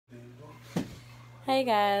Hey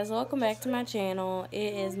guys, welcome back to my channel.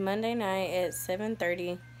 It is Monday night at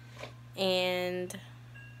 7:30 and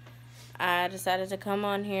I decided to come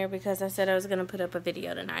on here because I said I was going to put up a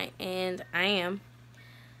video tonight, and I am.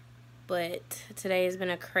 But today has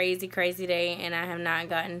been a crazy day and I have not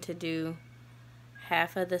gotten to do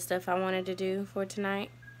half of the stuff I wanted to do for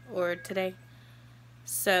tonight or today.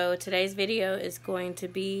 So today's video is going to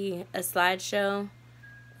be a slideshow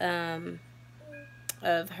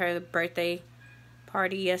of her birthday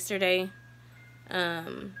party yesterday.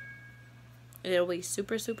 It'll be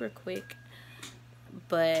super quick,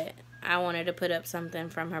 but I wanted to put up something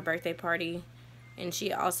from her birthday party. And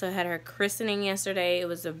she also had her christening yesterday. It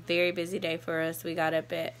was a very busy day for us. I got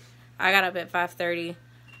up at 5:30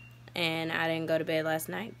 and I didn't go to bed last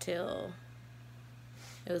night till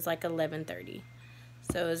it was like 11:30.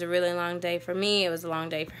 So it was a really long day for me. It was a long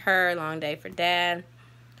day for her, a long day for Dad.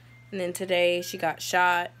 And then today she got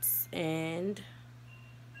shots and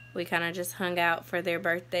we kind of just hung out for their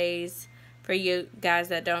birthdays. For you guys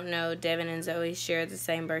that don't know, Devin and Zoe share the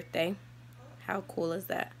same birthday. How cool is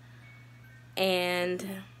that? And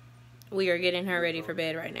we are getting her ready for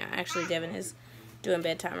bed right now. Actually, Devin is doing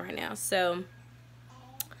bedtime right now. So,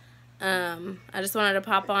 I just wanted to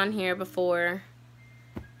pop on here before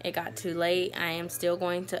it got too late. I am still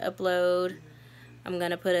going to upload. I'm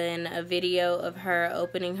going to put in a video of her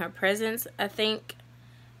opening her presents, I think.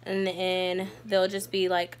 And then there'll just be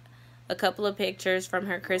like a couple of pictures from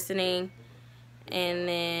her christening. And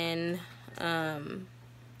then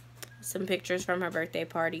some pictures from her birthday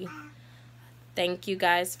party. Thank you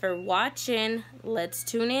guys for watching. Let's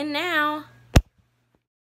tune in now.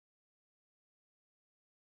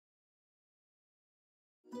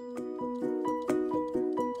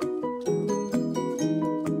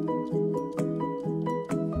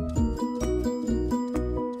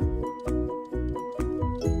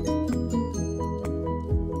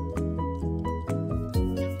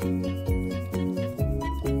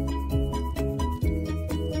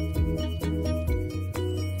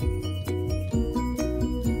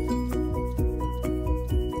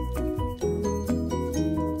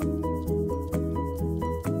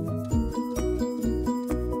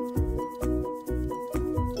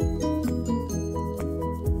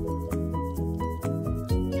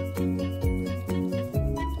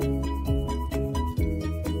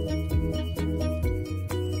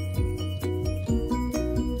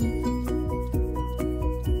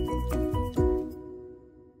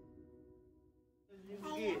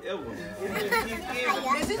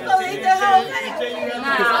 Is she supposed to eat the whole thing?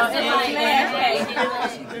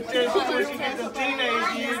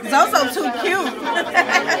 Zoso too cute.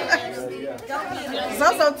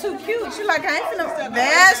 Zoso too cute. She like, I ain't finna.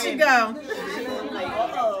 There she go.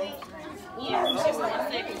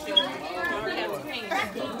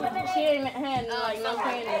 She ain't had like no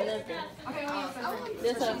candy or nothing.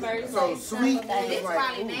 This is her first. So sweet. It's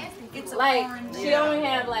probably nasty. Like she only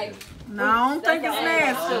had like. No, I don't think it's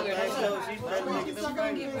nasty.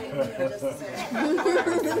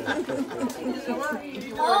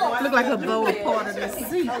 Look like her bowl is part of this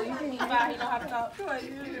seat. Oh, you can eat five. You know how to talk.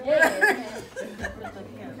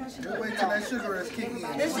 Wait till that sugar is kicking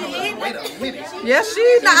in. Did she eat? Wait a minute. Yes, she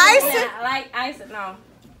eat the icing. I like icing. No.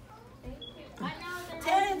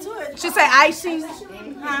 She say icing.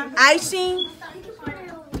 Icing.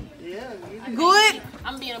 Good.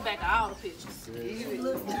 I'm being back of all the pictures.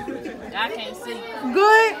 I can't see.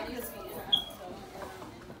 Good.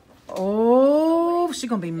 Oh, she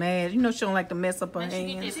gonna be mad. You know she don't like to mess up her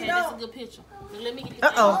hands. That's a good picture. Let me get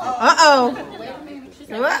this. Uh-oh.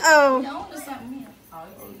 She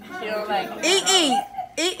don't like it.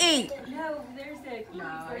 Eat. No, there's a.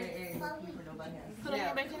 No, it ain't for nobody else. Put it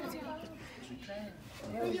back in the table.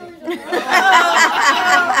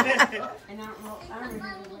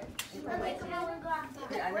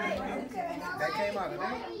 That came out of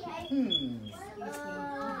that?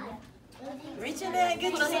 Reach in there and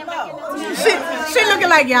get you some more. She looking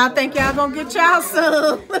like y'all think y'all gonna get y'all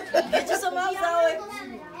some. Get you some more, Zoe.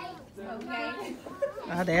 Okay.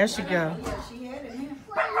 Oh, there she go.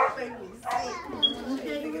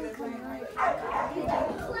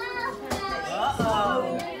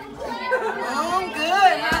 Oh,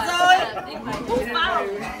 good, Zoe.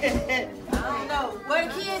 I don't know. Where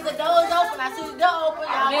the kids, the door's open. I see the door open.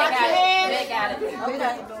 Y'all watch your hands. They got it.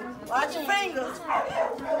 Okay. Watch your fingers.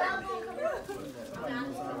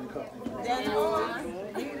 That's the one.